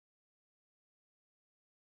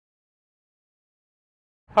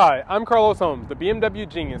Hi, I'm Carlos Holmes, the BMW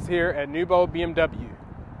genius here at Newbold BMW.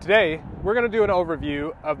 Today, we're going to do an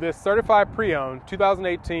overview of this certified pre-owned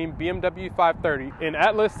 2018 BMW 530 in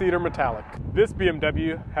Atlas Cedar Metallic. This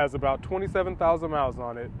BMW has about 27,000 miles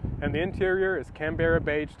on it, and the interior is Canberra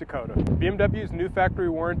Beige Dakota. BMW's new factory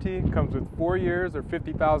warranty comes with 4 years or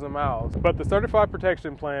 50,000 miles, but the certified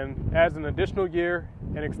protection plan adds an additional year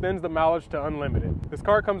and extends the mileage to unlimited. This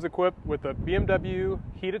car comes equipped with a BMW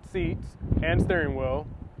heated seats and steering wheel,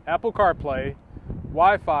 Apple CarPlay,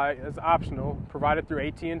 Wi-Fi is optional, provided through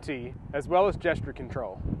AT&T, as well as gesture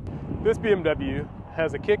control. This BMW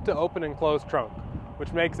has a kick to open and close trunk,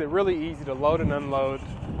 which makes it really easy to load and unload.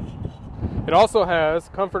 It also has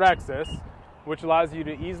comfort access, which allows you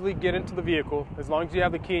to easily get into the vehicle as long as you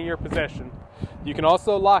have the key in your possession. You can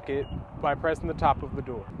also lock it by pressing the top of the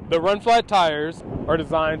door. The run-flat tires are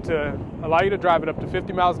designed to allow you to drive it up to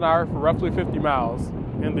 50 miles an hour for roughly 50 miles.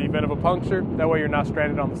 In the event of a puncture, that way you're not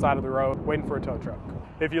stranded on the side of the road waiting for a tow truck.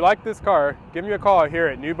 If you like this car, give me a call here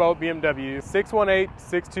at Newbold BMW,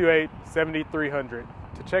 618-628-7300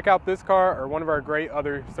 to check out this car or one of our great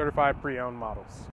other certified pre-owned models.